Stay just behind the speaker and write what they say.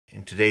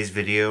In today's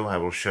video I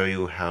will show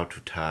you how to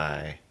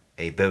tie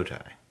a bow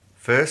tie.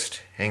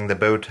 First, hang the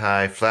bow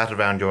tie flat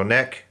around your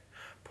neck,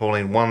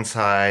 pulling one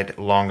side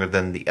longer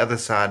than the other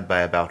side by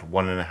about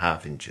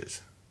 1.5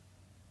 inches.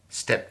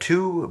 Step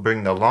 2,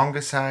 bring the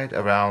longer side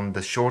around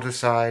the shorter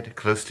side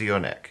close to your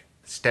neck.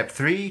 Step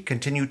 3,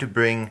 continue to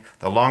bring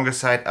the longer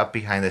side up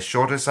behind the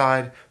shorter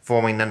side,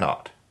 forming the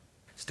knot.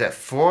 Step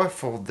 4,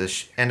 fold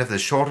the end of the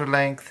shorter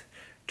length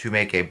to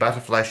make a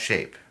butterfly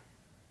shape.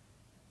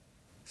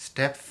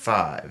 Step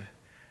 5.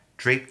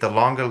 Drape the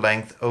longer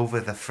length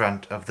over the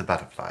front of the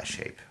butterfly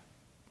shape.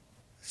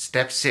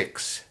 Step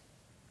 6.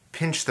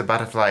 Pinch the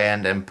butterfly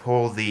end and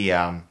pull the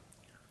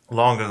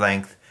longer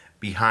length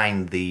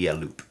behind the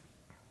loop.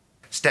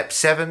 Step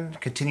 7.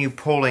 Continue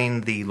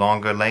pulling the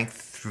longer length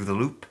through the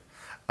loop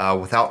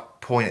without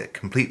pulling it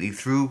completely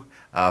through,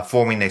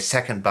 forming a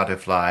second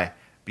butterfly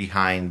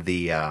behind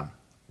the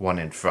one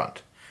in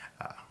front.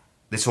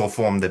 This will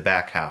form the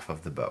back half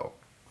of the bow.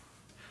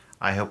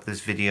 I hope this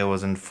video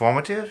was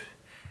informative,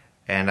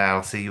 and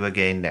I'll see you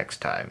again next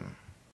time.